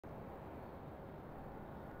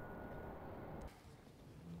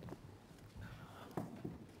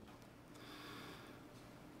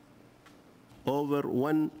over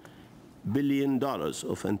 $1 billion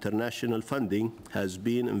of international funding has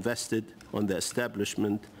been invested on the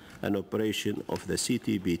establishment and operation of the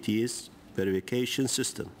CTBT's verification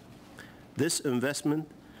system. This investment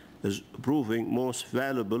is proving most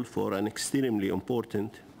valuable for an extremely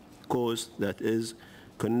important cause that is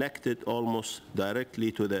connected almost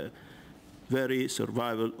directly to the very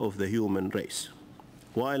survival of the human race.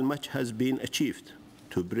 While much has been achieved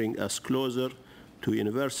to bring us closer to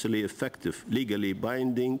universally effective, legally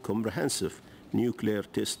binding, comprehensive nuclear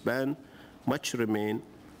test ban, much remains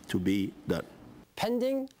to be done.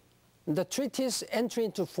 Pending the treaty's entry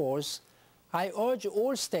into force, I urge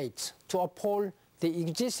all states to uphold the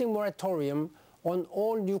existing moratorium on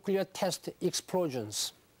all nuclear test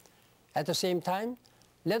explosions. At the same time,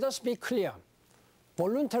 let us be clear.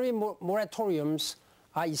 Voluntary moratoriums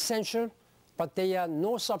are essential, but they are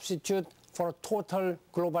no substitute for a total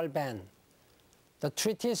global ban. The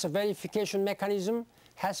treaty's verification mechanism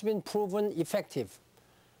has been proven effective.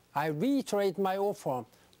 I reiterate my offer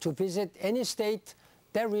to visit any state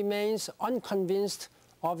that remains unconvinced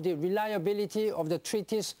of the reliability of the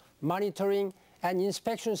treaty's monitoring and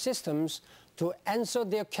inspection systems to answer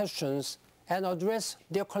their questions and address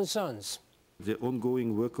their concerns. The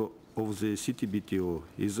ongoing work of the CTBTO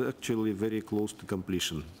is actually very close to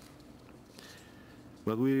completion.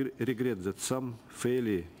 But we regret that some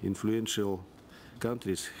fairly influential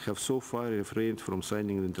countries have so far refrained from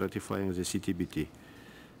signing and ratifying the CTBT,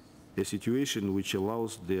 a situation which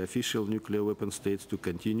allows the official nuclear weapon states to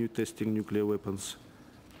continue testing nuclear weapons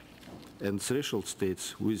and threshold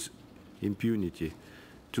states with impunity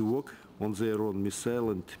to work on their own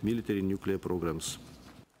missile and military nuclear programs.